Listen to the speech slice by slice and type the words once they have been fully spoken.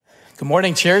Good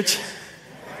morning, church.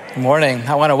 Good morning.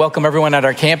 I want to welcome everyone at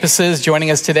our campuses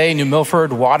joining us today, New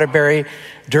Milford, Waterbury,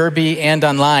 Derby, and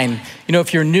online. You know,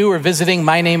 if you're new or visiting,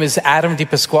 my name is Adam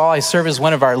DePasquale. I serve as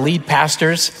one of our lead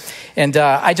pastors. And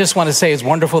I just want to say it's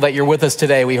wonderful that you're with us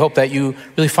today. We hope that you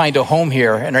really find a home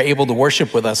here and are able to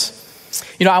worship with us.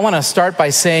 You know, I want to start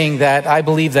by saying that I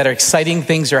believe that exciting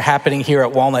things are happening here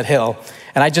at Walnut Hill.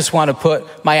 And I just want to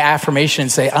put my affirmation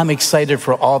and say, I'm excited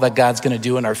for all that God's going to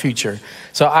do in our future.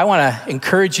 So I want to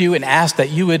encourage you and ask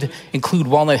that you would include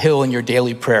Walnut Hill in your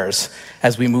daily prayers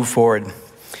as we move forward.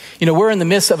 You know, we're in the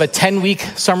midst of a 10-week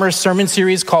summer sermon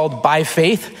series called By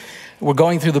Faith. We're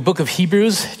going through the book of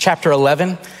Hebrews, chapter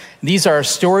 11. These are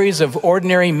stories of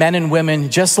ordinary men and women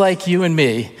just like you and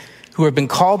me who have been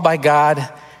called by God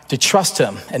to trust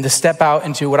him and to step out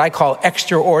into what I call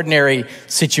extraordinary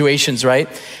situations, right?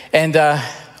 And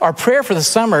our prayer for the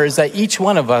summer is that each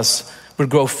one of us would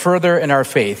grow further in our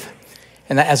faith,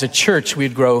 and that as a church,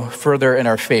 we'd grow further in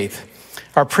our faith.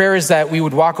 Our prayer is that we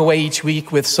would walk away each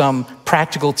week with some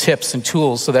practical tips and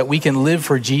tools so that we can live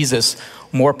for Jesus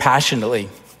more passionately.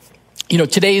 You know,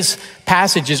 today's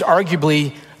passage is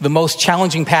arguably the most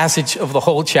challenging passage of the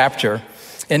whole chapter.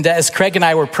 And as Craig and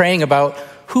I were praying about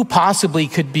who possibly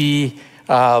could be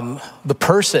the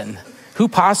person, who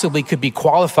possibly could be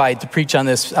qualified to preach on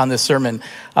this sermon,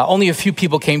 only a few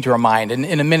people came to our mind. And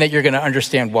in a minute, you're going to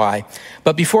understand why.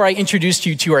 But before I introduce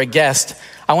you to our guest,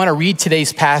 I want to read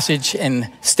today's passage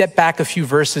and step back a few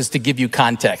verses to give you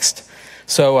context.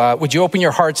 So would you open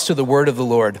your hearts to the word of the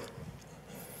Lord?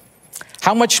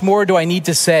 How much more do I need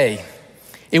to say?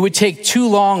 It would take too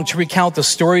long to recount the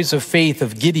stories of faith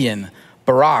of Gideon,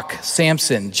 Barak,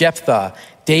 Samson, Jephthah,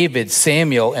 David,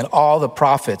 Samuel, and all the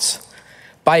prophets.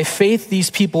 By faith,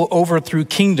 these people overthrew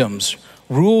kingdoms,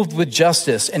 ruled with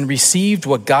justice, and received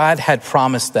what God had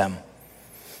promised them.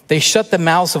 They shut the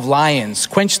mouths of lions,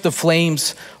 quenched the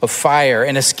flames of fire,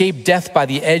 and escaped death by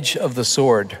the edge of the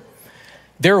sword.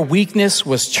 Their weakness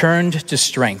was turned to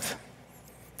strength.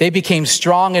 They became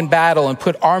strong in battle and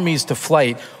put armies to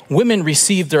flight. Women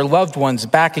received their loved ones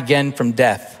back again from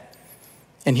death.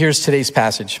 And here's today's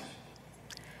passage.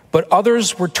 But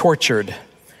others were tortured,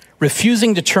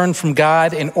 refusing to turn from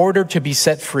God in order to be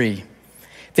set free.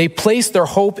 They placed their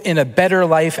hope in a better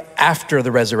life after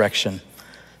the resurrection.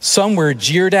 Some were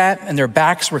jeered at and their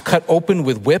backs were cut open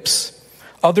with whips.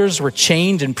 Others were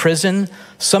chained in prison.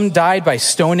 Some died by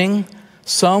stoning.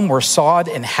 Some were sawed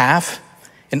in half,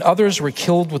 and others were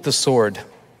killed with the sword.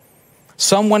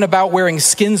 Some went about wearing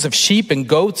skins of sheep and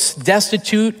goats,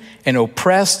 destitute and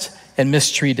oppressed and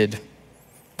mistreated.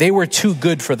 They were too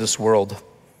good for this world,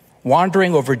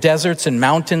 wandering over deserts and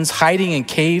mountains, hiding in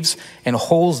caves and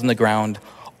holes in the ground.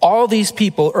 All these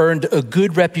people earned a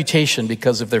good reputation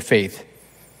because of their faith,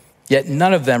 yet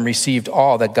none of them received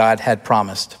all that God had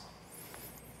promised.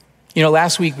 You know,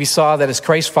 last week we saw that as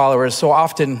Christ followers, so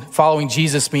often following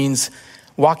Jesus means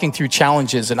walking through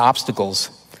challenges and obstacles.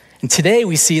 And today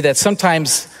we see that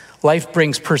sometimes life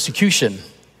brings persecution,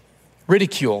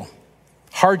 ridicule,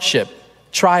 hardship,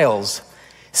 trials,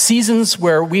 seasons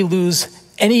where we lose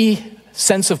any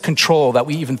sense of control that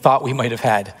we even thought we might have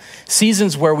had.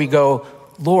 Seasons where we go,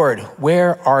 Lord,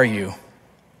 where are you?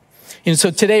 And so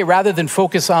today, rather than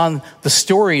focus on the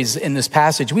stories in this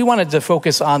passage, we wanted to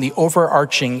focus on the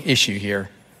overarching issue here.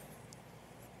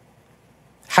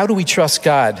 How do we trust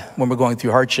God when we're going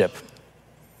through hardship?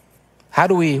 How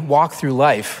do we walk through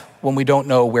life when we don't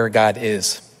know where God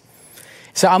is?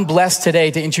 So I'm blessed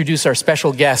today to introduce our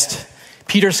special guest.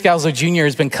 Peter Scalzo Jr.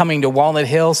 has been coming to Walnut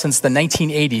Hill since the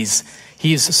 1980s.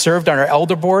 He's served on our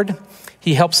elder board.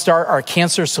 He helped start our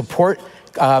cancer support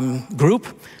group,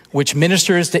 which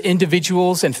ministers to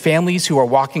individuals and families who are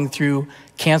walking through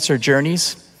cancer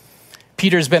journeys.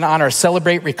 Peter's been on our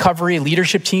Celebrate Recovery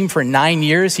leadership team for 9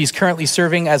 years. He's currently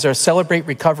serving as our Celebrate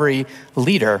Recovery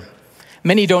leader.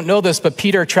 Many don't know this, but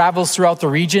Peter travels throughout the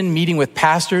region, meeting with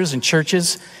pastors and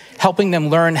churches, helping them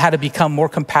learn how to become more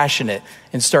compassionate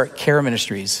and start care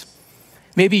ministries.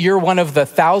 Maybe you're one of the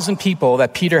 1,000 people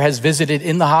that Peter has visited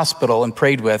in the hospital and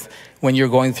prayed with when you're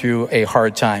going through a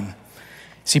hard time.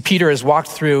 See, Peter has walked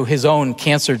through his own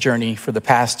cancer journey for the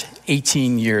past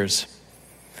 18 years.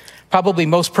 Probably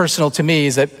most personal to me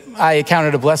is that I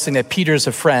counted a blessing that Peter's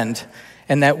a friend,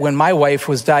 and that when my wife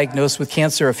was diagnosed with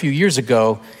cancer a few years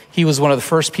ago, he was one of the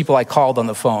first people I called on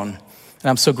the phone. And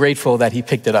I'm so grateful that he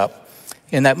picked it up.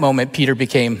 In that moment, Peter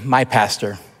became my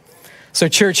pastor. So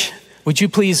church, would you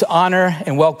please honor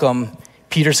and welcome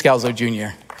Peter Scalzo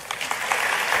Jr.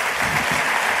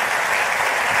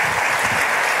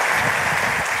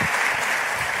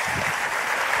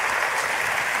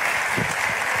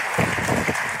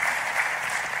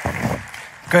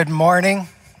 Good morning.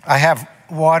 I have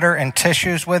water and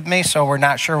tissues with me, so we're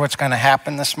not sure what's going to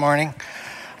happen this morning.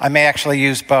 I may actually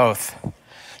use both.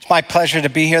 It's my pleasure to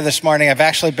be here this morning. I've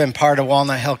actually been part of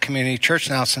Walnut Hill Community Church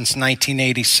now since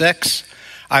 1986.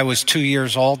 I was 2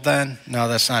 years old then. No,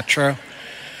 that's not true.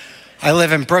 I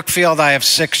live in Brookfield. I have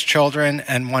 6 children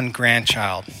and 1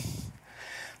 grandchild.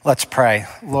 Let's pray.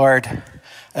 Lord,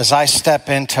 as I step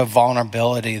into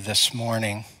vulnerability this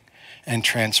morning and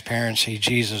transparency,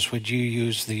 Jesus, would you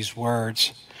use these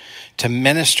words to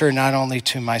minister not only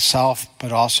to myself,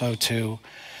 but also to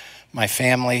my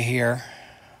family here.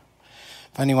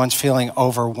 If anyone's feeling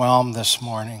overwhelmed this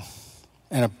morning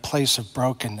in a place of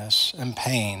brokenness and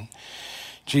pain,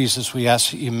 Jesus, we ask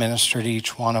that you minister to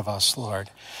each one of us, Lord.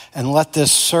 And let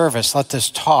this service, let this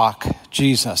talk,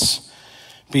 Jesus,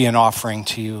 be an offering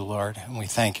to you, Lord. And we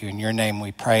thank you. In your name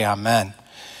we pray, amen.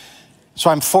 So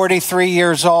I'm 43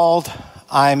 years old.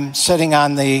 I'm sitting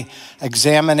on the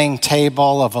examining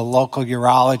table of a local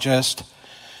urologist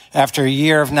after a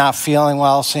year of not feeling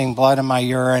well, seeing blood in my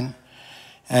urine,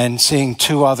 and seeing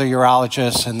 2 other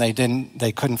urologists, and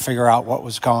they couldn't figure out what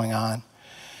was going on.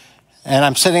 And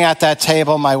I'm sitting at that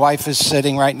table. My wife is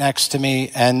sitting right next to me,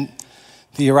 and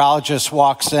the urologist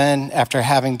walks in after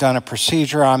having done a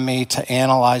procedure on me to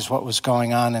analyze what was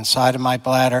going on inside of my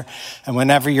bladder. And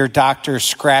whenever your doctor's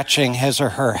scratching his or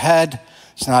her head,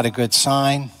 it's not a good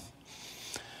sign.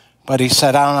 But he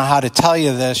said, I don't know how to tell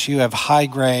you this. You have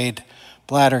high-grade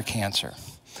bladder cancer.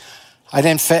 I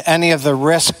didn't fit any of the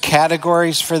risk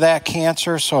categories for that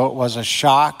cancer, so it was a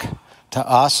shock to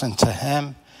us and to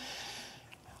him.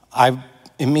 I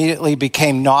immediately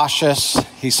became nauseous.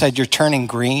 He said, you're turning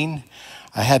green.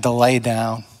 I had to lay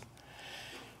down.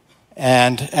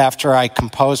 And after I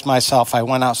composed myself, I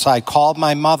went outside, called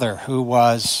my mother, who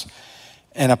was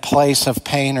in a place of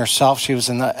pain herself. She was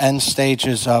in the end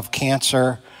stages of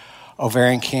cancer,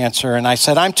 ovarian cancer. And I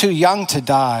said, I'm too young to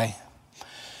die.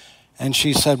 And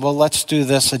she said, well, let's do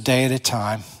this a day at a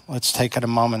time. Let's take it a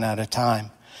moment at a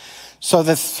time. So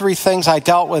the 3 things I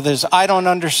dealt with is, I don't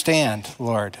understand,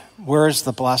 Lord. Where is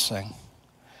the blessing?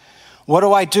 What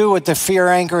do I do with the fear,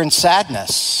 anger, and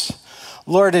sadness?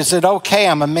 Lord, is it okay?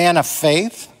 I'm a man of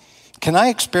faith. Can I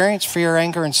experience fear,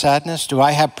 anger, and sadness? Do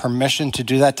I have permission to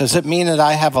do that? Does it mean that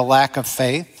I have a lack of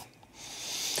faith?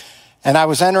 And I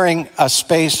was entering a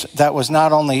space that was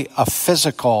not only a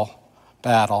physical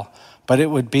battle, but it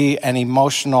would be an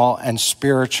emotional and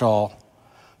spiritual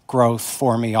growth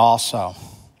for me also.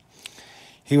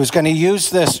 He was going to use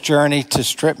this journey to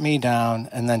strip me down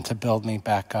and then to build me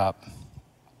back up.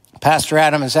 Pastor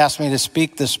Adam has asked me to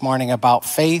speak this morning about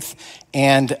faith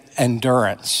and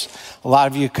endurance. A lot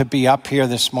of you could be up here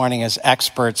this morning as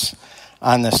experts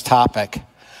on this topic.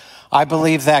 I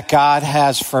believe that God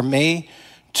has for me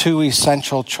 2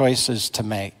 essential choices to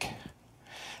make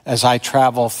as I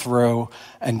travel through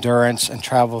endurance and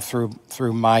travel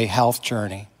through my health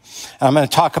journey. And I'm going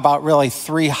to talk about really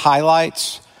 3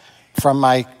 highlights from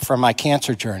my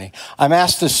cancer journey. I'm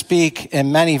asked to speak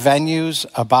in many venues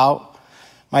about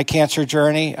my cancer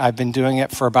journey. I've been doing it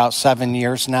for about 7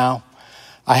 years now.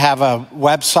 I have a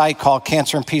website called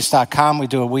cancerandpeace.com. We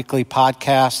do a weekly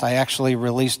podcast. I actually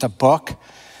released a book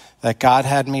that God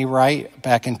had me write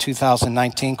back in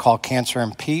 2019 called Cancer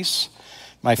and Peace,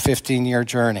 my 15-year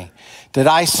journey. Did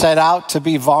I set out to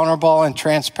be vulnerable and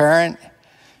transparent?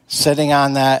 Sitting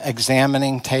on that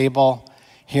examining table,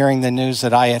 hearing the news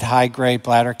that I had high-grade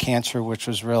bladder cancer, which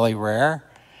was really rare?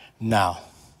 No.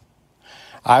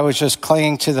 I was just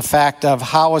clinging to the fact of,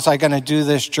 how was I going to do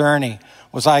this journey?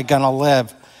 Was I going to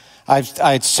live? I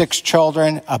had 6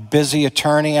 children, a busy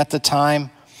attorney at the time.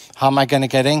 How am I going to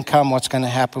get income? What's going to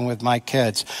happen with my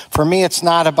kids? For me, it's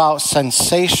not about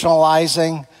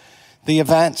sensationalizing the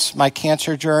events, my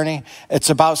cancer journey.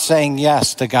 It's about saying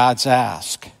yes to God's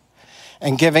ask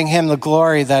and giving him the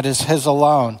glory that is his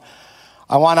alone.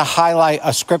 I want to highlight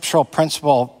a scriptural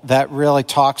principle that really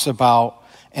talks about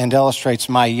and illustrates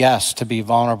my yes to be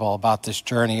vulnerable about this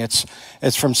journey. It's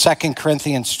from 2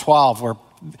 Corinthians 12, where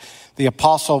the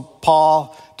Apostle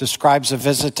Paul describes a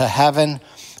visit to heaven.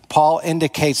 Paul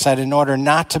indicates that in order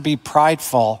not to be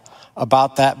prideful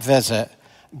about that visit,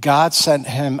 God sent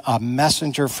him a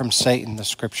messenger from Satan, the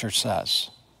scripture says.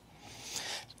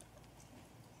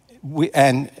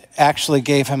 And actually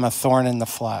gave him a thorn in the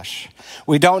flesh.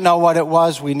 We don't know what it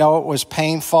was. We know it was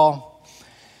painful.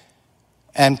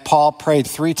 And Paul prayed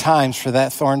 3 times for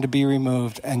that thorn to be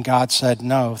removed, and God said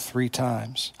no 3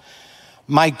 times.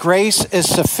 My grace is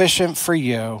sufficient for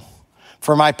you,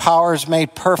 for my power is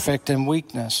made perfect in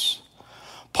weakness.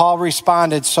 Paul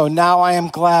responded, "So now I am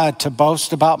glad to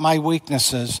boast about my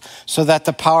weaknesses so that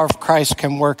the power of Christ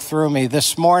can work through me.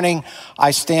 This morning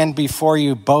I stand before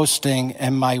you boasting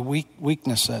in my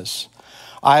weaknesses.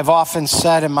 I have often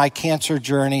said in my cancer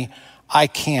journey, I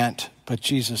can't, but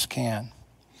Jesus can."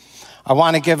 I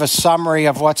want to give a summary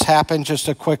of what's happened, just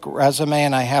a quick resume,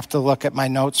 and I have to look at my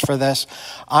notes for this.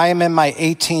 I am in my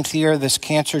 18th year of this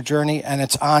cancer journey, and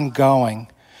it's ongoing.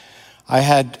 I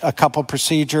had a couple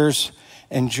procedures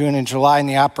in June and July in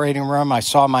the operating room. I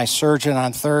saw my surgeon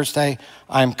on Thursday.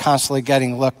 I'm constantly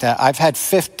getting looked at. I've had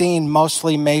 15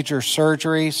 mostly major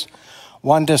surgeries,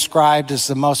 one described as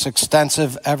the most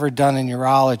extensive ever done in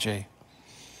urology.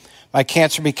 My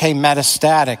cancer became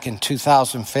metastatic in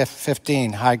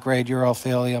 2015, high-grade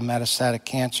urothelial metastatic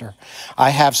cancer. I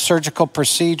have surgical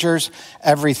procedures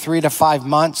every 3 to 5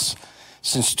 months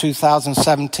since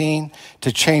 2017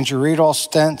 to change ureteral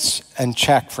stents and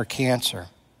check for cancer.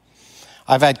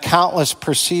 I've had countless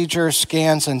procedures,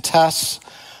 scans, and tests,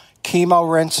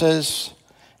 chemo rinses,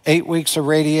 8 weeks of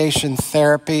radiation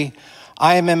therapy.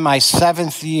 I am in my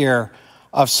 7th year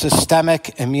of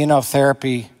systemic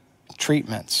immunotherapy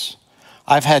treatments.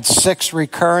 I've had 6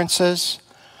 recurrences.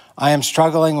 I am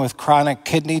struggling with chronic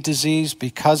kidney disease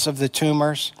because of the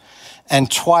tumors. And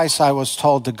twice I was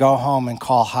told to go home and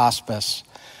call hospice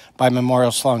by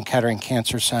Memorial Sloan Kettering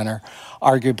Cancer Center,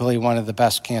 arguably one of the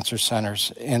best cancer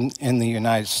centers in the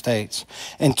United States.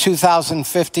 In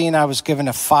 2015, I was given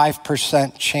a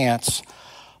 5% chance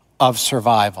of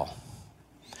survival.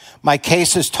 My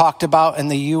case is talked about in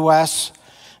the U.S.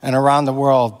 and around the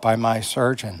world by my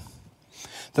surgeon.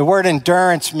 The word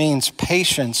endurance means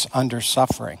patience under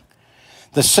suffering.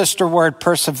 The sister word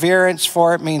perseverance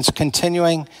for it means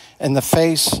continuing in the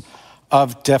face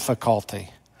of difficulty.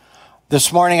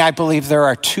 This morning, I believe there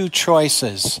are 2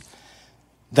 choices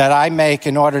that I make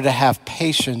in order to have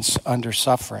patience under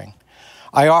suffering.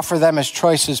 I offer them as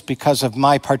choices because of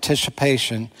my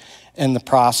participation in the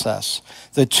process.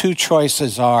 The 2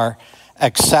 choices are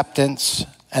acceptance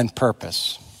and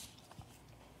purpose.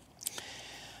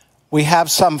 We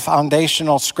have some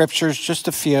foundational scriptures, just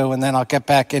a few, and then I'll get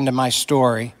back into my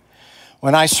story.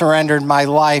 When I surrendered my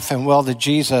life and will to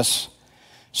Jesus,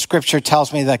 Scripture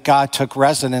tells me that God took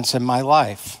residence in my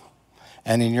life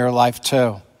and in your life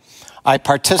too. I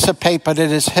participate, but it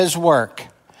is his work,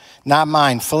 not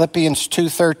mine. Philippians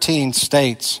 2:13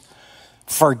 states,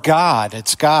 "For God,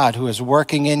 it's God who is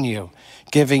working in you,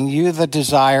 giving you the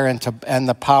desire and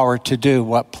the power to do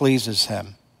what pleases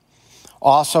him."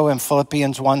 Also in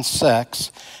Philippians 1:6,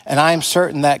 "And I am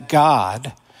certain that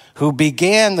God, who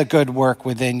began the good work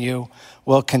within you,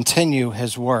 will continue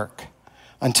his work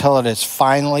until it is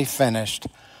finally finished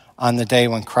on the day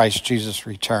when Christ Jesus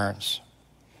returns."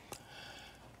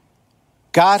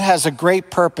 God has a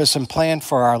great purpose and plan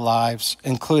for our lives,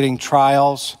 including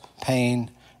trials,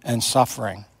 pain, and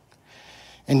suffering.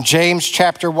 In James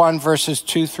chapter 1, verses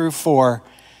 2 through 4,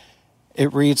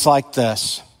 it reads like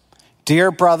this: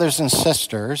 "Dear brothers and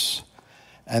sisters,"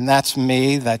 and that's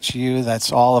me, that's you,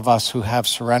 that's all of us who have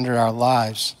surrendered our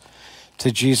lives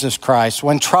to Jesus Christ,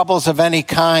 "when troubles of any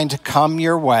kind come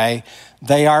your way,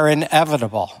 they are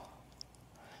inevitable.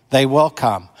 They will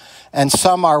come. And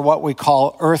some are what we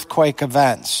call earthquake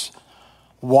events,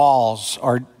 walls,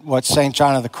 or what St.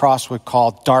 John of the Cross would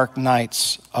call dark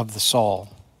nights of the soul,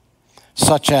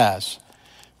 such as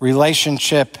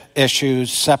relationship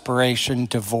issues, separation,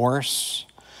 divorce,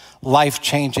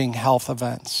 life-changing health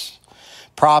events,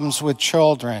 problems with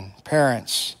children,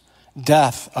 parents,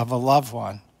 death of a loved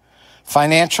one,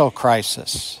 financial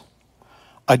crisis,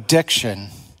 addiction,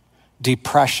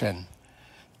 depression,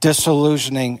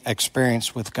 disillusioning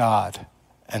experience with God,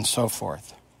 and so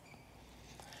forth."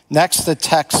 Next, the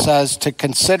text says to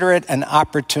consider it an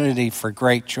opportunity for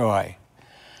great joy.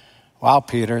 Wow,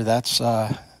 Peter, that's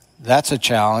a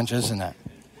challenge, isn't it?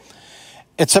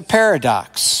 It's a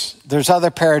paradox. There's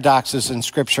other paradoxes in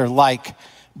Scripture, like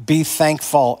be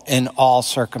thankful in all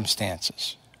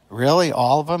circumstances. Really,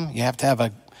 all of them? You have to have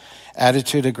an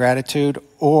attitude of gratitude,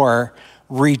 or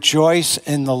rejoice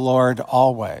in the Lord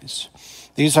always.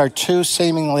 These are 2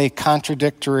 seemingly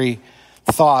contradictory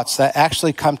thoughts that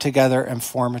actually come together and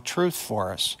form a truth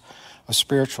for us, a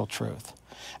spiritual truth.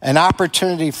 An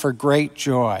opportunity for great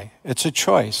joy. It's a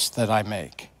choice that I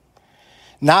make.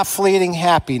 Not fleeting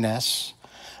happiness,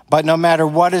 but no matter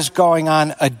what is going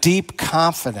on, a deep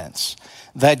confidence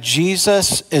that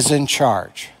Jesus is in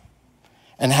charge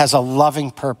and has a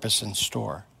loving purpose in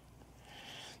store.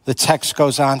 The text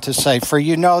goes on to say, "For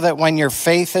you know that when your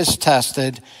faith is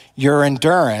tested, your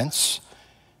endurance,"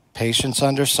 patience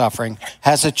under suffering,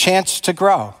 "has a chance to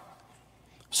grow.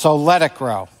 So let it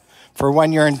grow. For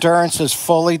when your endurance is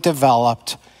fully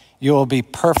developed, you will be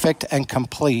perfect and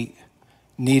complete,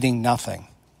 needing nothing.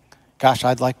 Gosh,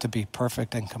 I'd like to be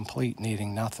perfect and complete,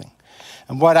 needing nothing.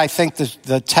 And what I think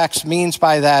the text means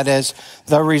by that is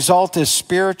the result is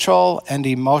spiritual and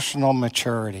emotional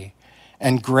maturity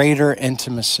and greater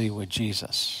intimacy with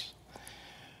Jesus.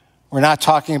 We're not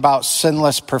talking about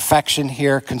sinless perfection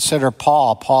here. Consider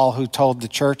Paul who told the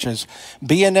churches,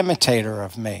 be an imitator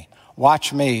of me.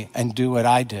 Watch me and do what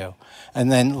I do.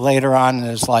 And then later on in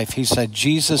his life, he said,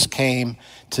 Jesus came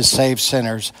to save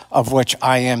sinners, of which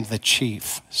I am the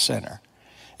chief sinner.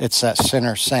 It's that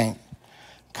sinner-saint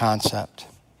concept.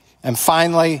 And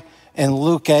finally, in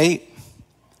Luke 8,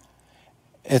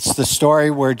 it's the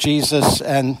story where Jesus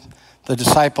and the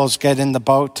disciples get in the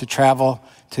boat to travel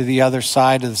to the other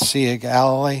side of the Sea of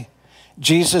Galilee.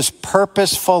 Jesus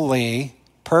purposefully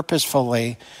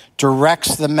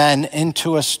directs the men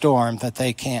into a storm that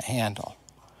they can't handle.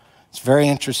 It's a very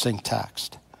interesting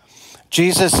text.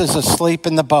 Jesus is asleep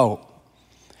in the boat.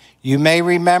 You may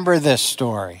remember this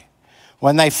story.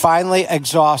 When they finally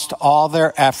exhaust all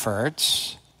their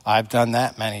efforts, I've done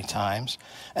that many times,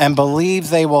 and believe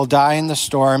they will die in the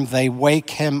storm, they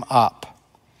wake him up.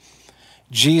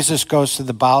 Jesus goes to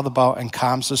the bow of the boat and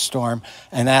calms the storm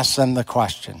and asks them the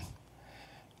question,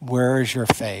 where is your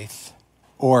faith?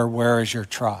 Or where is your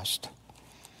trust?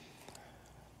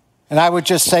 And I would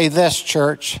just say this,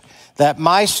 church, that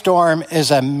my storm is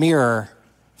a mirror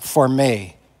for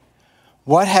me.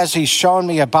 What has he shown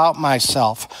me about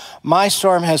myself? My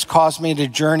storm has caused me to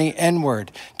journey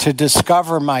inward, to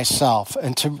discover myself,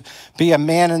 and to be a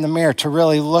man in the mirror, to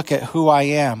really look at who I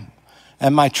am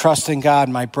and my trust in God,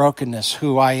 my brokenness,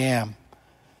 who I am.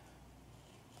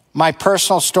 My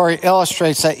personal story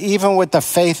illustrates that even with the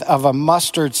faith of a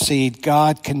mustard seed,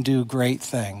 God can do great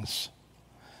things.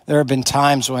 There have been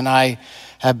times when I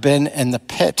have been in the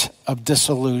pit of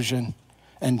disillusion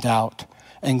and doubt,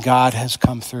 and God has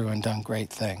come through and done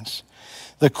great things.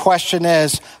 The question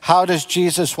is, how does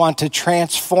Jesus want to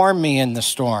transform me in the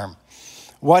storm?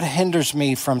 What hinders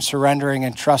me from surrendering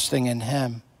and trusting in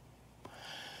him?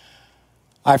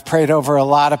 I've prayed over a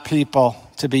lot of people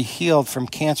to be healed from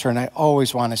cancer, and I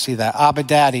always want to see that. Abba,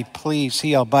 Daddy, please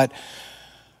heal. But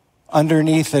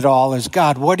underneath it all is,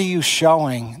 God, what are you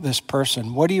showing this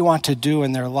person? What do you want to do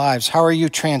in their lives? How are you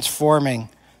transforming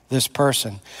this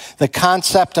person? The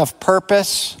concept of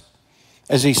purpose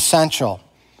is essential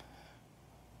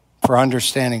for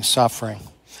understanding suffering.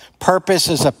 Purpose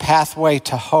is a pathway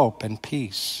to hope and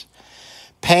peace.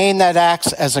 Pain that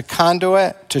acts as a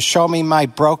conduit to show me my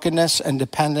brokenness and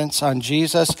dependence on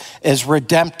Jesus is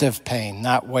redemptive pain,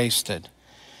 not wasted.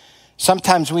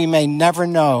 Sometimes we may never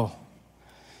know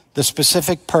the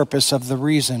specific purpose of the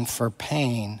reason for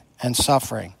pain and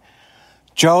suffering.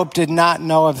 Job did not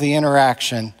know of the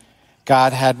interaction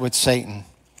God had with Satan.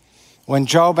 When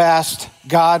Job asked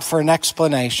God for an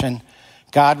explanation,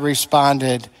 God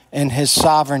responded in his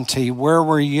sovereignty, where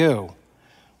were you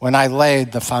when I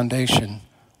laid the foundation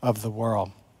of the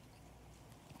world?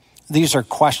 These are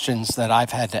questions that I've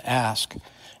had to ask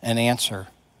and answer.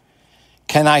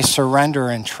 Can I surrender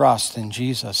and trust in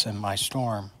Jesus in my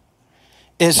storm?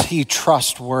 Is he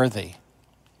trustworthy?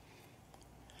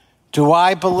 Do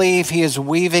I believe he is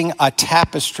weaving a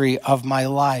tapestry of my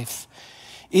life,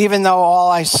 even though all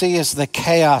I see is the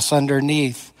chaos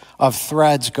underneath of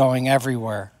threads going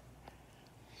everywhere?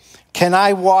 Can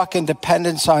I walk in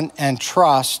dependence on and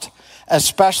trust,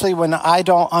 especially when I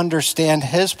don't understand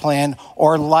his plan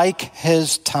or like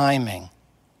his timing?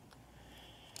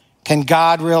 Can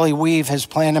God really weave his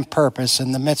plan and purpose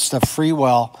in the midst of free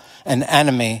will, an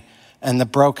enemy, and the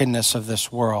brokenness of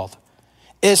this world?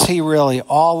 Is he really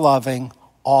all-loving,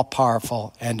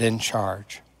 all-powerful, and in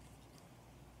charge?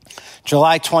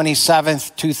 July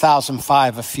 27th,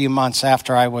 2005, a few months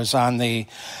after I was on the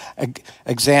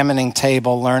examining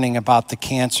table learning about the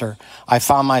cancer, I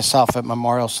found myself at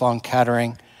Memorial Sloan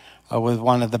Kettering with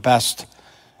one of the best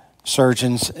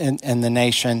surgeons in the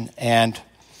nation, and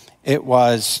it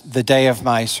was the day of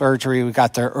my surgery. We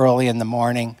got there early in the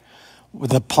morning.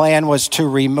 The plan was to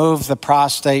remove the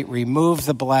prostate, remove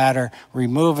the bladder,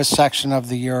 remove a section of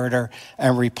the ureter,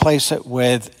 and replace it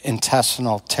with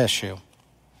intestinal tissue.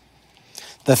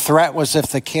 The threat was if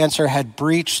the cancer had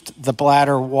breached the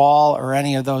bladder wall or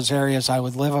any of those areas, I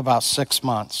would live about 6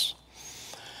 months.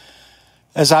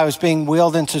 As I was being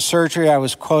wheeled into surgery, I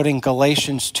was quoting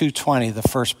Galatians 2:20, the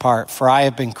first part, for I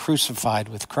have been crucified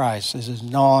with Christ. It is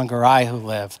no longer I who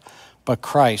live, but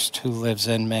Christ who lives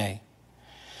in me.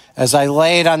 As I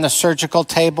laid on the surgical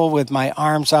table with my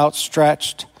arms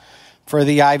outstretched for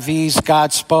the IVs,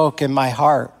 God spoke in my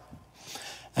heart.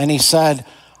 And he said,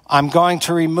 I'm going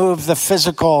to remove the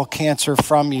physical cancer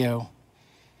from you,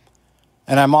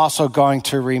 and I'm also going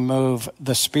to remove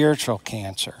the spiritual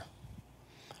cancer.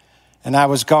 And I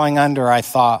was going under. I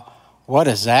thought, what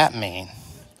does that mean?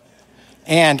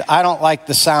 And I don't like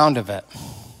the sound of it.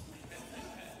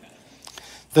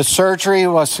 The surgery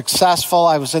was successful.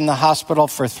 I was in the hospital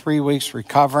for 3 weeks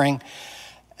recovering.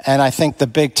 And I think the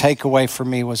big takeaway for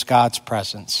me was God's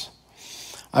presence.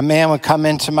 A man would come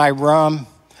into my room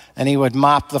and he would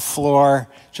mop the floor,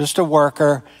 just a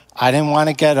worker. I didn't want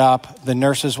to get up. The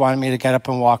nurses wanted me to get up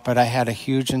and walk, but I had a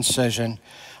huge incision.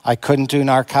 I couldn't do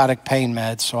narcotic pain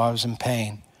meds, so I was in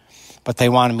pain. But they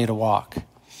wanted me to walk.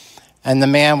 And the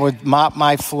man would mop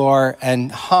my floor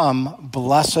and hum,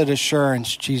 "Blessed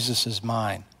Assurance, Jesus is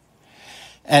mine."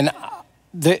 And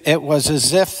it was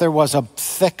as if there was a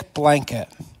thick blanket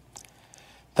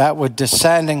that would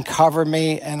descend and cover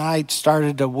me, and I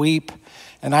started to weep,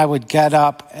 and I would get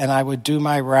up and I would do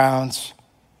my rounds.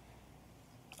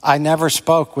 I never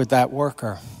spoke with that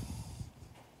worker.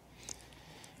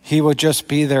 He would just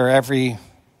be there every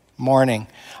morning.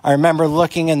 I remember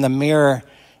looking in the mirror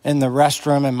in the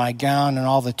restroom in my gown and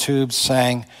all the tubes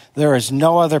saying, there is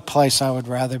no other place I would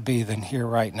rather be than here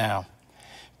right now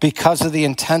because of the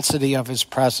intensity of his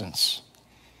presence.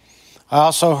 I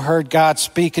also heard God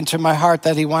speak into my heart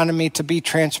that he wanted me to be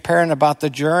transparent about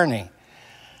the journey.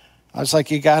 I was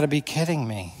like, you got to be kidding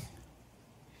me.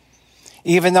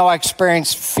 Even though I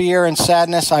experienced fear and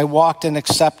sadness, I walked in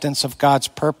acceptance of God's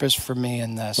purpose for me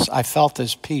in this. I felt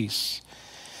his peace.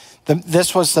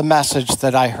 This was the message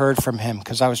that I heard from him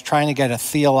because I was trying to get a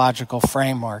theological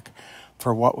framework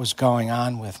for what was going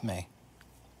on with me.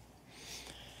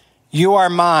 You are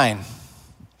mine.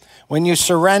 When you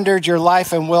surrendered your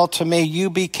life and will to me, you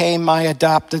became my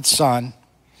adopted son.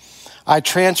 I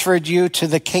transferred you to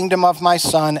the kingdom of my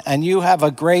son, and you have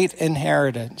a great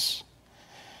inheritance.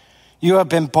 You have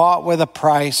been bought with a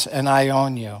price, and I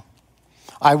own you.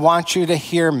 I want you to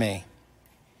hear me,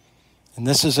 and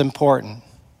this is important.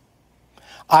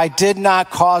 I did not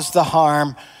cause the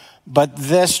harm, but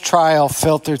this trial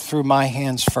filtered through my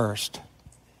hands first.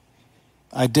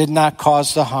 I did not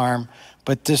cause the harm,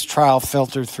 but this trial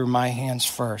filtered through my hands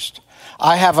first.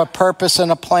 I have a purpose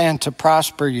and a plan to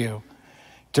prosper you,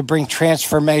 to bring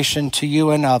transformation to you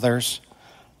and others.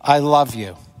 I love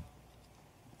you.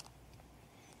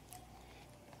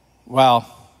 Well,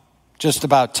 just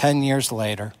about 10 years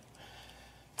later,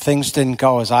 things didn't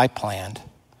go as I planned.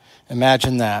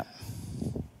 Imagine that.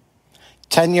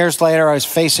 10 years later, I was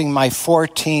facing my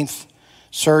 14th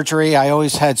surgery. I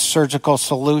always had surgical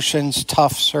solutions,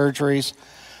 tough surgeries,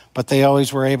 but they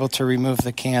always were able to remove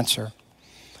the cancer.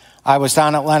 I was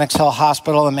down at Lenox Hill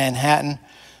Hospital in Manhattan.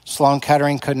 Sloan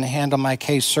Kettering couldn't handle my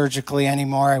case surgically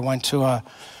anymore. I went to a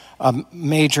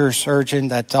major surgeon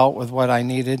that dealt with what I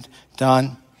needed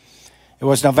done. It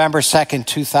was November 2nd,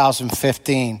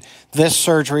 2015. This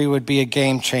surgery would be a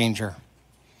game changer,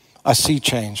 a sea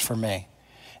change for me.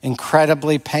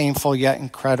 Incredibly painful, yet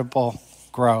incredible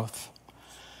growth.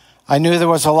 I knew there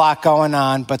was a lot going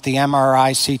on, but the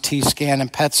MRI, CT scan,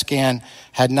 and PET scan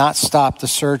had not stopped the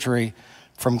surgery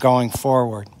from going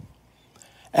forward.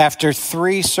 After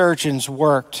 3 surgeons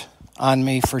worked on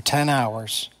me for 10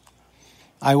 hours,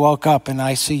 I woke up in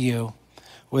ICU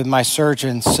with my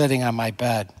surgeon sitting on my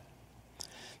bed.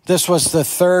 This was the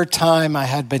 3rd time I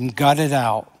had been gutted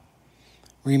out,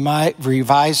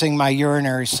 revising my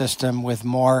urinary system with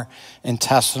more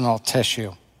intestinal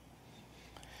tissue.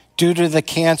 Due to the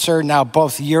cancer, now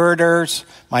both ureters,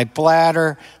 my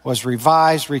bladder was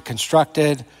revised,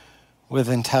 reconstructed with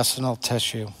intestinal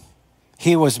tissue.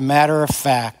 He was matter of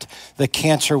fact, the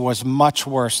cancer was much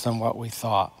worse than what we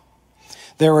thought.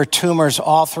 There were tumors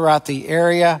all throughout the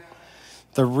area,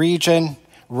 the region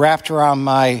wrapped around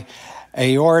my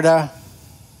aorta.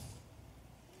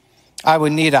 I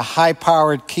would need a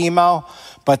high-powered chemo,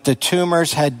 but the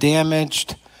tumors had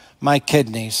damaged my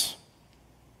kidneys.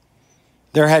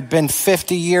 There had been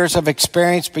 50 years of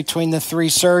experience between the 3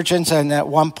 surgeons, and at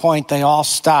one point they all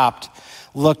stopped,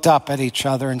 looked up at each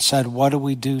other and said, what do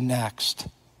we do next?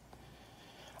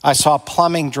 I saw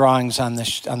plumbing drawings on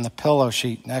the pillow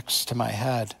sheet next to my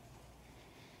head.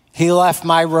 He left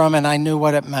my room and I knew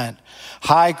what it meant.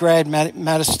 High-grade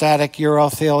metastatic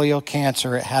urothelial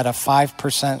cancer. It had a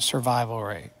 5% survival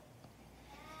rate.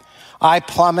 I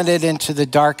plummeted into the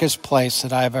darkest place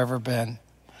that I've ever been.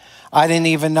 I didn't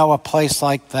even know a place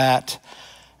like that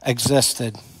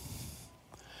existed.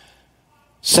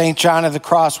 St. John of the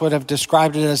Cross would have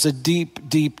described it as a deep,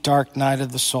 deep, dark night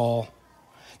of the soul.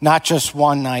 Not just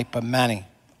one night, but many.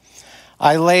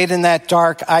 I laid in that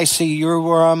dark ICU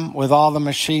room with all the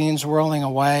machines whirling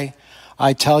away.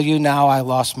 I tell you now, I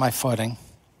lost my footing.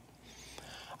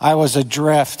 I was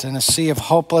adrift in a sea of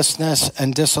hopelessness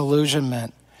and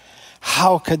disillusionment.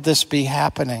 How could this be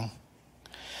happening?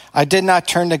 I did not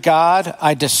turn to God.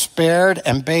 I despaired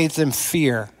and bathed in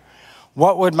fear.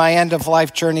 What would my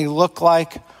end-of-life journey look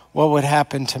like? What would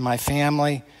happen to my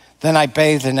family? Then I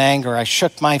bathed in anger. I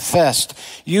shook my fist.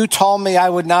 You told me I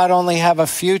would not only have a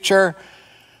future,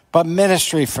 but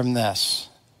ministry from this,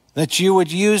 that you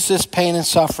would use this pain and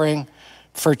suffering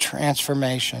for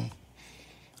transformation.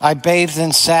 I bathed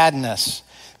in sadness.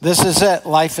 This is it.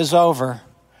 Life is over.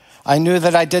 I knew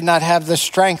that I did not have the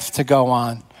strength to go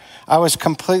on. I was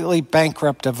completely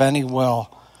bankrupt of any will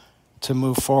to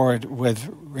move forward with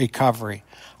recovery.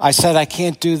 I said, I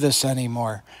can't do this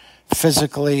anymore,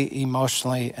 physically,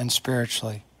 emotionally, and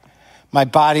spiritually. My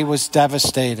body was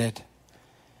devastated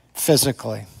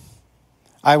physically.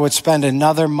 I would spend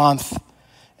another month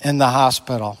in the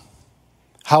hospital.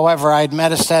 However, I had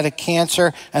metastatic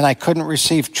cancer and I couldn't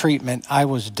receive treatment. I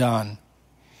was done.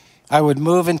 I would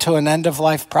move into an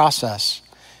end-of-life process.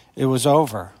 It was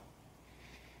over.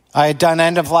 I had done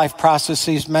end-of-life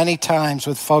processes many times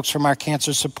with folks from our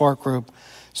cancer support group.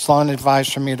 Sloan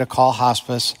advised for me to call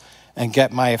hospice and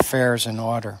get my affairs in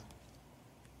order.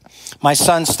 My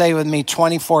son stayed with me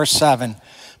 24/7,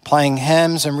 playing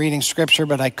hymns and reading scripture,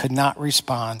 but I could not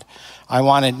respond. I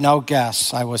wanted no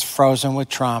guests. I was frozen with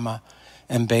trauma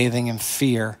and bathing in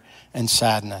fear and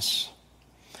sadness.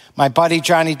 My buddy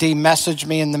Johnny D messaged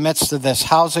me in the midst of this.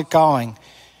 How's it going?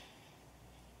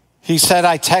 He said,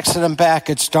 I texted him back,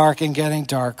 it's dark and getting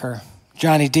darker.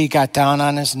 Johnny D got down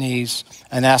on his knees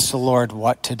and asked the Lord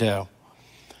what to do.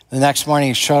 The next morning,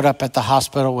 he showed up at the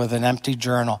hospital with an empty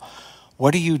journal.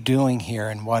 What are you doing here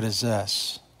and what is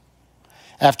this?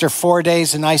 After 4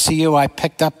 days in ICU, I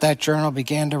picked up that journal,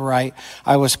 began to write.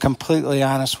 I was completely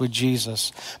honest with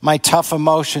Jesus. My tough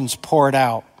emotions poured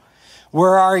out.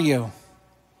 Where are you?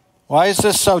 Why is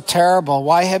this so terrible?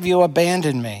 Why have you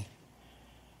abandoned me?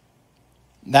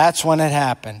 That's when it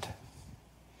happened.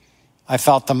 I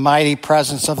felt the mighty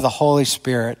presence of the Holy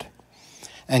Spirit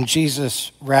and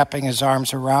Jesus wrapping his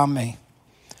arms around me.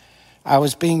 I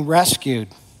was being rescued.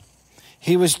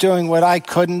 He was doing what I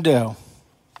couldn't do.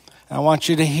 I want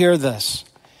you to hear this.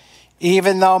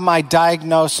 Even though my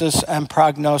diagnosis and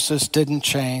prognosis didn't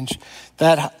change,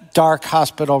 that dark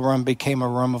hospital room became a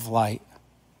room of light.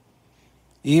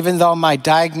 Even though my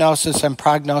diagnosis and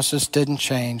prognosis didn't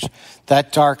change,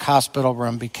 that dark hospital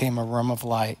room became a room of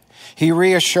light. He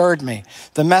reassured me.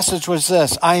 The message was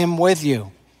this: I am with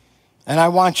you, and I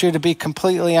want you to be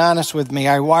completely honest with me.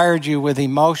 I wired you with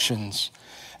emotions,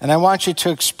 and I want you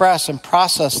to express and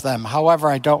process them. However,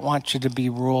 I don't want you to be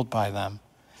ruled by them.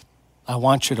 I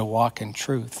want you to walk in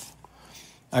truth.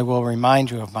 I will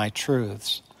remind you of my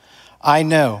truths. I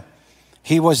knew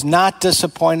he was not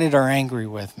disappointed or angry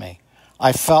with me.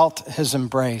 I felt his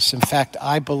embrace. In fact,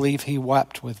 I believe he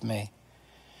wept with me.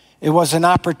 It was an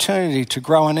opportunity to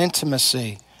grow in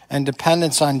intimacy and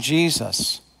dependence on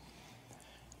Jesus.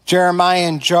 Jeremiah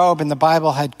and Job in the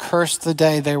Bible had cursed the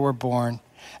day they were born.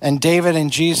 And David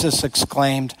and Jesus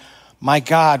exclaimed, my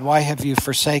God, why have you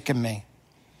forsaken me?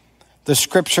 The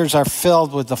scriptures are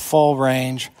filled with the full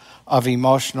range of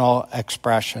emotional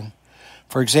expression.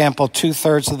 For example,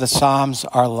 2/3 of the Psalms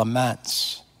are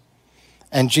laments.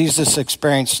 And Jesus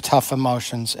experienced tough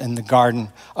emotions in the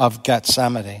Garden of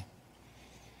Gethsemane.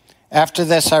 After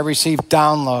this, I received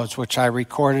downloads, which I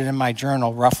recorded in my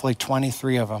journal, roughly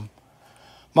 23 of them,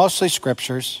 mostly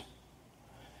scriptures.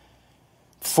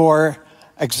 For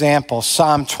example,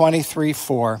 Psalm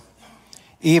 23:4,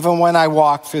 even when I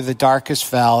walk through the darkest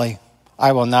valley,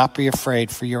 I will not be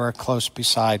afraid, for you are close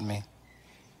beside me.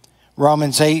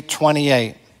 Romans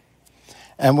 8:28,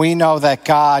 and we know that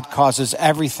God causes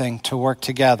everything to work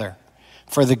together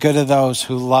for the good of those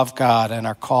who love God and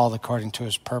are called according to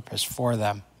his purpose for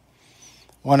them.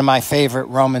 One of my favorite,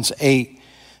 Romans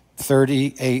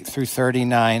 8:38 through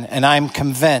 39, and I'm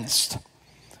convinced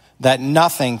that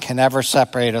nothing can ever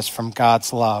separate us from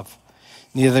God's love,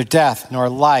 neither death nor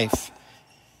life,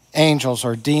 angels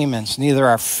or demons, neither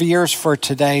our fears for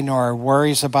today nor our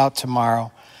worries about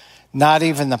tomorrow. Not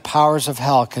even the powers of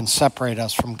hell can separate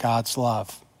us from God's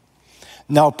love.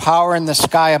 No power in the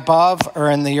sky above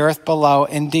or in the earth below.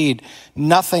 Indeed,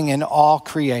 nothing in all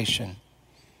creation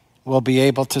will be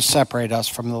able to separate us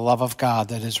from the love of God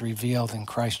that is revealed in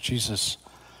Christ Jesus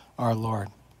our Lord.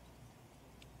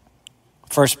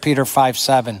 1 Peter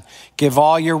 5:7, give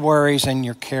all your worries and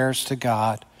your cares to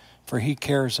God, for he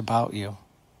cares about you.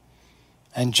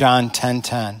 And John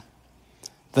 10:10,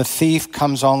 the thief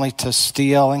comes only to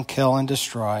steal and kill and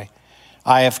destroy.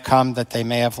 I have come that they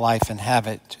may have life and have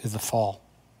it to the full.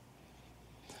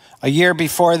 A year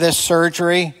before this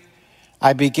surgery,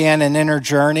 I began an inner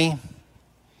journey,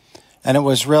 and it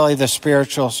was really the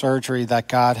spiritual surgery that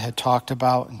God had talked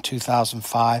about in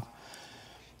 2005.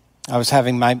 I was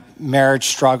having my marriage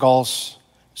struggles.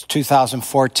 It was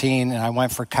 2014, and I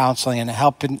went for counseling, and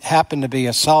it happened to be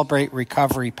a Celebrate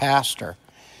Recovery pastor.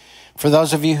 For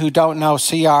those of you who don't know,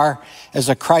 CR is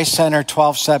a Christ-centered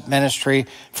 12-step ministry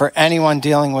for anyone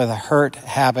dealing with a hurt,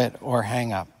 habit, or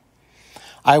hang-up.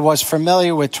 I was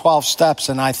familiar with 12 steps,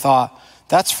 and I thought,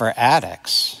 that's for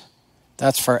addicts.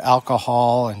 That's for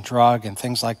alcohol and drug and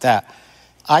things like that.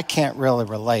 I can't really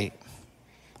relate.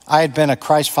 I had been a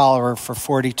Christ follower for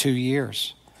 42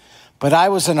 years, but I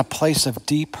was in a place of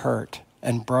deep hurt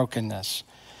and brokenness.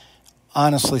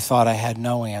 Honestly thought I had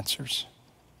no answers.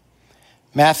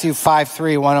 Matthew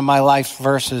 5:3, one of my life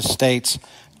verses, states,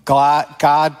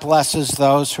 God blesses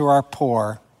those who are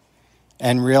poor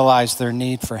and realize their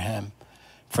need for him,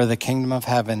 for the kingdom of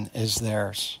heaven is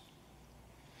theirs.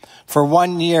 For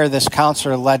 1 year, this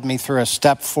counselor led me through a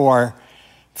step 4,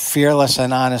 fearless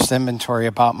and honest inventory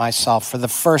about myself. For the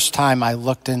first time, I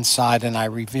looked inside and I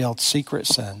revealed secret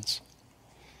sins.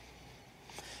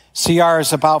 CR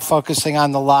is about focusing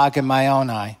on the log in my own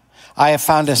eye. I have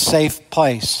found a safe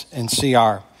place in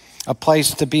CR, a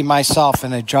place to be myself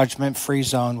in a judgment-free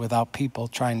zone without people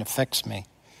trying to fix me.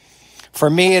 For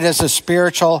me, it is a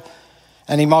spiritual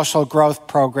and emotional growth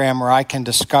program where I can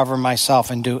discover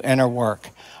myself and do inner work.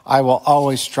 I will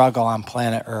always struggle on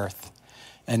planet Earth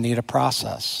and need a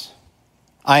process.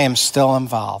 I am still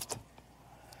involved.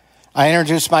 I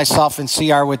introduce myself in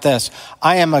CR with this.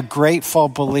 I am a grateful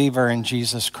believer in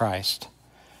Jesus Christ.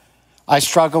 I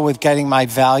struggle with getting my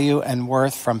value and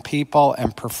worth from people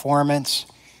and performance.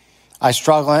 I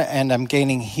struggle and I'm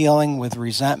gaining healing with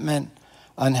resentment,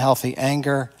 unhealthy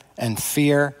anger, and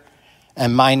fear.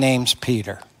 And my name's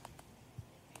Peter.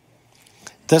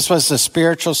 This was the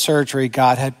spiritual surgery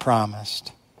God had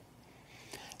promised.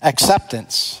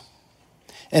 Acceptance.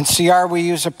 In CR, we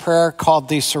use a prayer called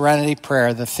the Serenity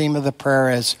Prayer. The theme of the prayer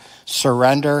is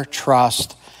surrender,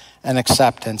 trust, and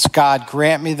acceptance. God,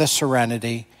 grant me the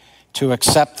serenity to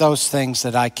accept those things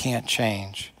that I can't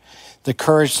change, the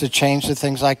courage to change the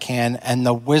things I can, and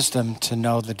the wisdom to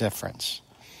know the difference.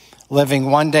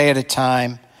 Living one day at a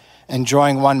time,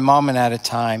 enjoying one moment at a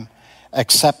time,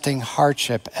 accepting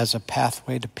hardship as a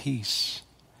pathway to peace.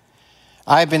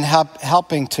 I've been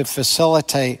helping to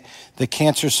facilitate the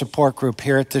cancer support group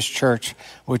here at this church,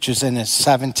 which is in its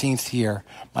 17th year.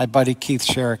 My buddy Keith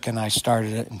Sherrick and I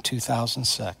started it in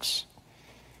 2006.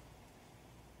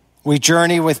 We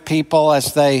journey with people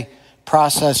as they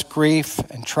process grief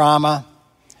and trauma.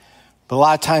 But a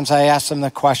lot of times I ask them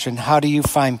the question, how do you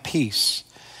find peace?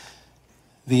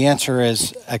 The answer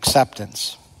is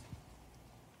acceptance.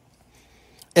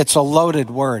 It's a loaded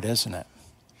word, isn't it?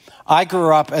 I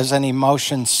grew up as an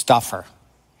emotion stuffer.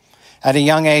 At a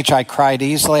young age, I cried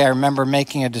easily. I remember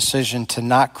making a decision to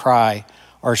not cry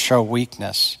or show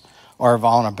weakness or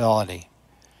vulnerability.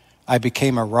 I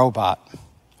became a robot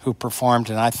who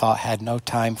performed and I thought had no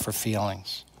time for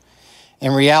feelings.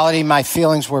 In reality, my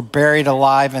feelings were buried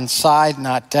alive inside,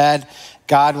 not dead.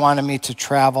 God wanted me to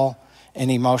travel in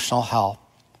emotional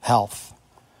health.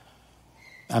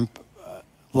 I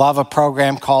love a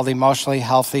program called Emotionally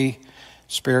Healthy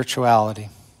Spirituality.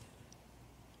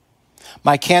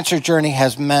 My cancer journey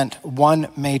has meant one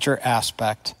major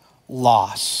aspect,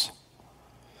 loss.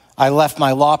 I left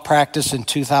my law practice in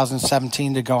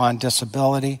 2017 to go on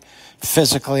disability.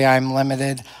 Physically, I'm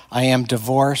limited. I am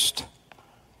divorced.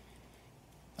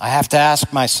 I have to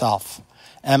ask myself,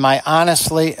 am I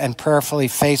honestly and prayerfully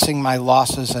facing my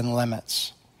losses and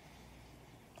limits?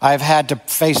 I've had to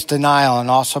face denial and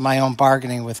also my own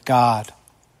bargaining with God.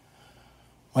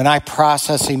 When I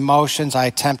process emotions, I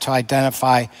attempt to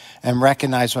identify and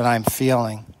recognize what I'm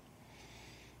feeling,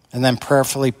 and then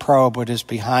prayerfully probe what is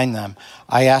behind them.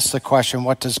 I ask the question,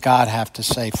 what does God have to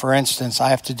say? For instance, I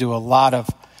have to do a lot of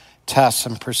tests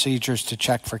and procedures to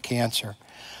check for cancer.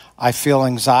 I feel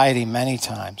anxiety many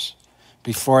times,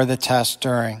 before the test,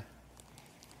 during.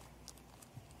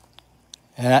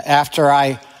 And after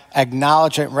I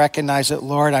acknowledge it, recognize it,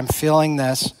 Lord, I'm feeling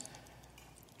this,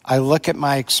 I look at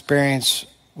my experience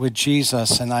with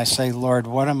Jesus and I say, Lord,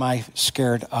 what am I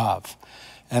scared of?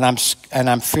 And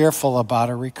I'm fearful about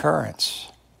a recurrence.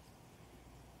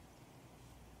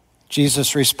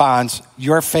 Jesus responds,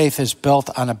 your faith is built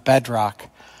on a bedrock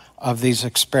of these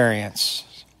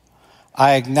experiences.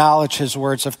 I acknowledge his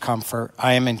words of comfort.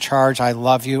 I am in charge. I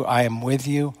love you. I am with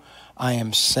you. I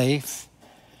am safe.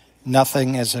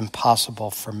 Nothing is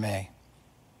impossible for me.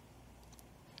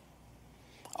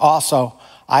 Also,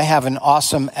 I have an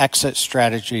awesome exit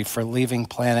strategy for leaving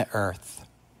planet Earth.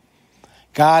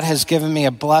 God has given me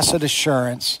a blessed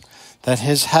assurance that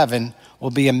his heaven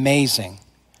will be amazing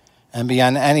and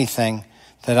beyond anything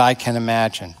that I can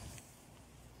imagine.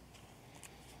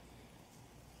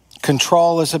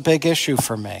 Control is a big issue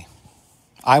for me.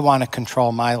 I want to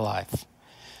control my life.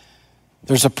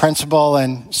 There's a principle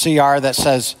in CR that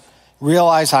says,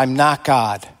 realize I'm not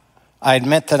God. I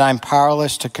admit that I'm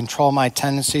powerless to control my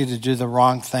tendency to do the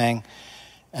wrong thing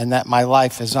and that my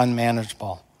life is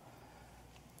unmanageable.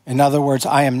 In other words,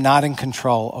 I am not in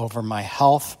control over my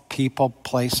health, people,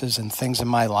 places, and things in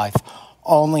my life,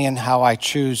 only in how I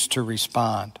choose to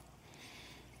respond.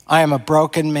 I am a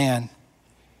broken man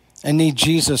and need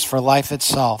Jesus for life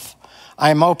itself. I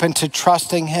am open to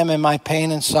trusting him in my pain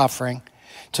and suffering,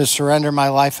 to surrender my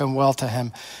life and will to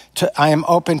him. I am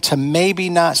open to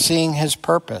maybe not seeing his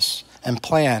purpose and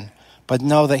plan, but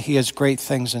know that he has great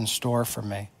things in store for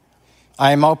me.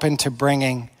 I am open to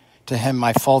bringing to him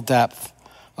my full depth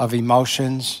of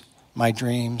emotions, my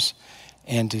dreams,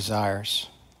 and desires.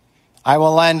 I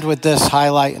will end with this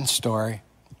highlight and story.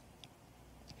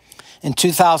 In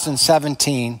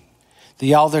 2017,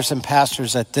 the elders and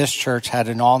pastors at this church had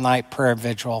an all-night prayer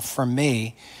vigil for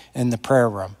me in the prayer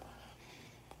room.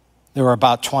 There were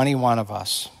about 21 of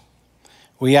us.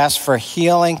 We asked for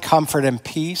healing, comfort, and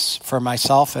peace for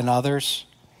myself and others.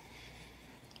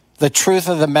 The truth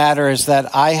of the matter is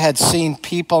that I had seen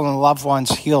people and loved ones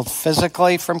healed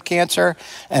physically from cancer,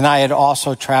 and I had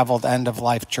also traveled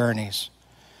end-of-life journeys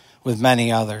with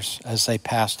many others as they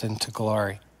passed into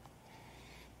glory.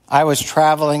 I was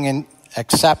traveling in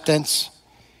acceptance.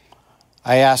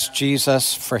 I asked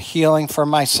Jesus for healing for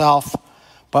myself,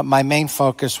 but my main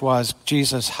focus was,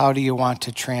 Jesus, how do you want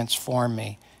to transform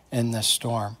me in this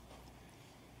storm?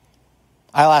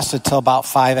 I lasted till about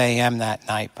 5 a.m. that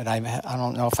night, but I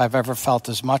don't know if I've ever felt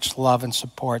as much love and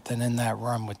support than in that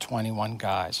room with 21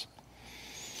 guys.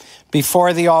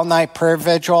 Before the all-night prayer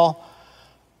vigil,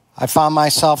 I found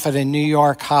myself at a New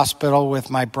York hospital with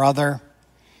my brother.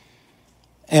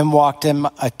 In walked in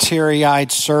a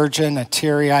teary-eyed surgeon, a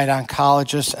teary-eyed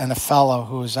oncologist, and a fellow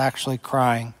who was actually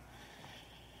crying.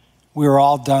 We were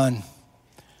all done.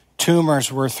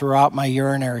 Tumors were throughout my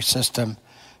urinary system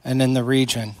and in the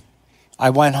region. I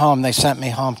went home. They sent me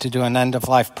home to do an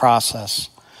end-of-life process.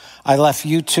 I left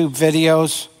YouTube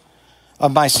videos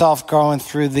of myself going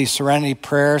through the serenity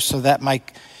prayers so that my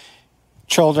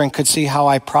children could see how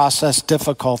I process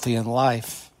difficulty in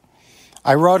life.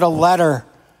 I wrote a letter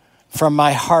from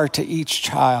my heart to each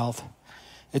child.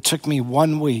 It took me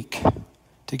 1 week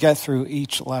to get through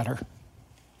each letter.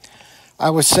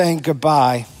 I was saying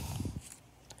goodbye.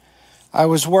 I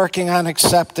was working on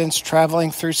acceptance,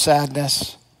 traveling through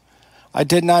sadness. I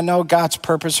did not know God's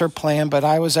purpose or plan, but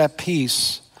I was at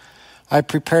peace. I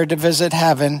prepared to visit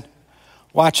heaven,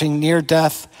 watching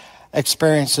near-death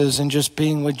experiences and just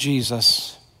being with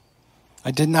Jesus.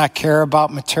 I did not care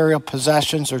about material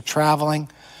possessions or traveling.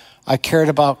 I cared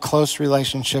about close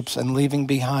relationships and leaving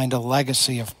behind a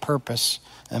legacy of purpose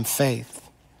and faith.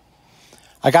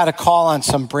 I got a call on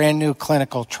some brand new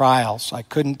clinical trials. I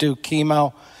couldn't do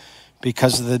chemo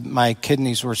because my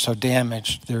kidneys were so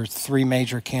damaged. There are 3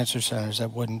 major cancer centers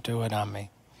that wouldn't do it on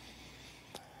me.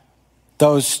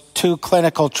 Those 2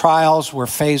 clinical trials were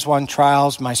phase 1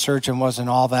 trials. My surgeon wasn't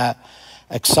all that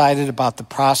excited about the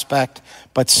prospect.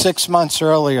 But 6 months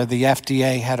earlier, the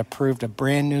FDA had approved a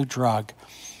brand new drug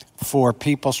for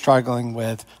people struggling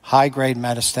with high-grade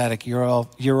metastatic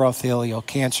urothelial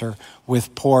cancer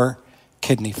with poor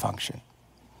kidney function.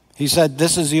 He said,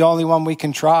 this is the only one we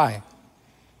can try.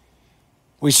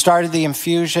 We started the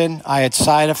infusion. I had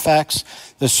side effects.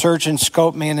 The surgeon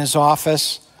scoped me in his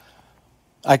office.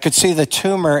 I could see the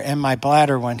tumor in my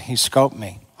bladder when he scoped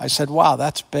me. I said, wow,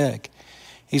 that's big.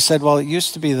 He said, well, it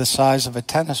used to be the size of a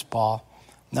tennis ball.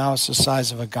 Now it's the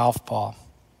size of a golf ball.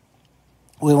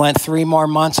 We went 3 more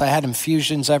months. I had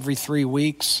infusions every 3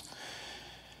 weeks.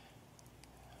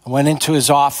 I went into his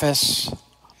office.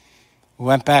 We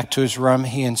went back to his room.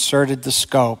 He inserted the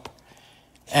scope,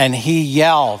 and he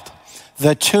yelled,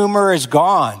 the tumor is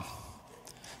gone.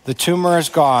 The tumor is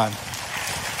gone.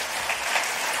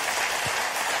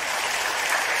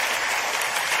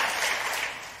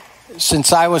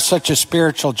 Since I was such a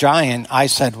spiritual giant, I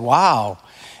said, wow,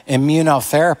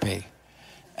 immunotherapy.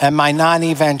 And my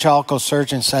non-evangelical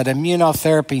surgeon said,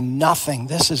 immunotherapy, nothing.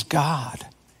 This is God.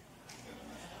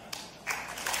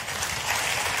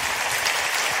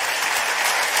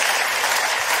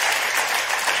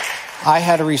 I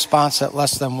had a response that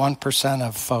less than 1%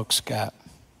 of folks get.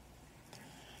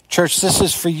 Church, this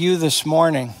is for you this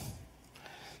morning.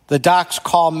 The docs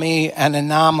call me an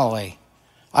anomaly.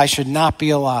 I should not be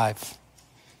alive.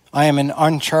 I am in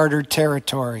uncharted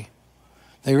territory.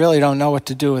 They really don't know what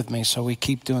to do with me, so we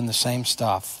keep doing the same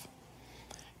stuff.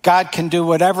 God can do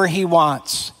whatever he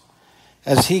wants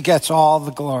as he gets all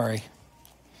the glory.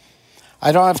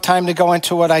 I don't have time to go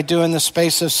into what I do in the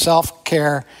space of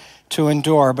self-care to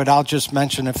endure, but I'll just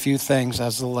mention a few things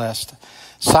as the list.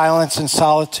 Silence and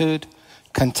solitude,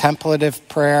 contemplative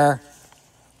prayer,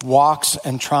 walks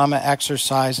and trauma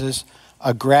exercises,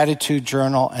 a gratitude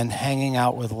journal, and hanging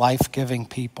out with life-giving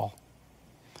people.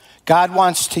 God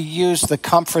wants to use the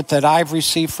comfort that I've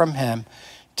received from him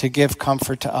to give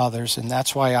comfort to others, and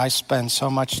that's why I spend so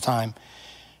much time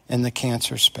in the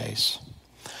cancer space.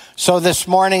 So this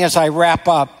morning as I wrap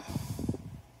up,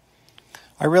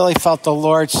 I really felt the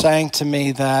Lord saying to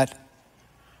me that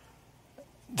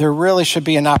there really should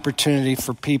be an opportunity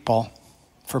for people,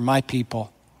 for my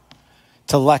people,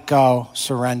 to let go,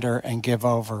 surrender, and give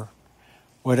over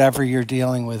whatever you're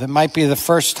dealing with. It might be the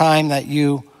first time that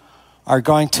you are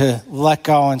going to let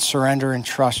go and surrender and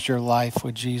trust your life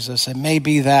with Jesus. It may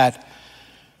be that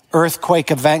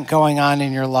earthquake event going on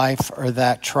in your life or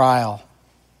that trial.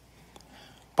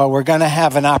 But we're going to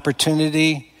have an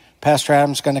opportunity. Pastor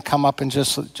Adam's going to come up in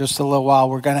just a little while.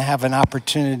 We're going to have an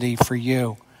opportunity for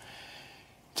you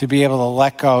to be able to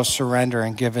let go, surrender,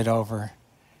 and give it over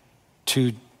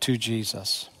to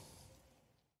Jesus.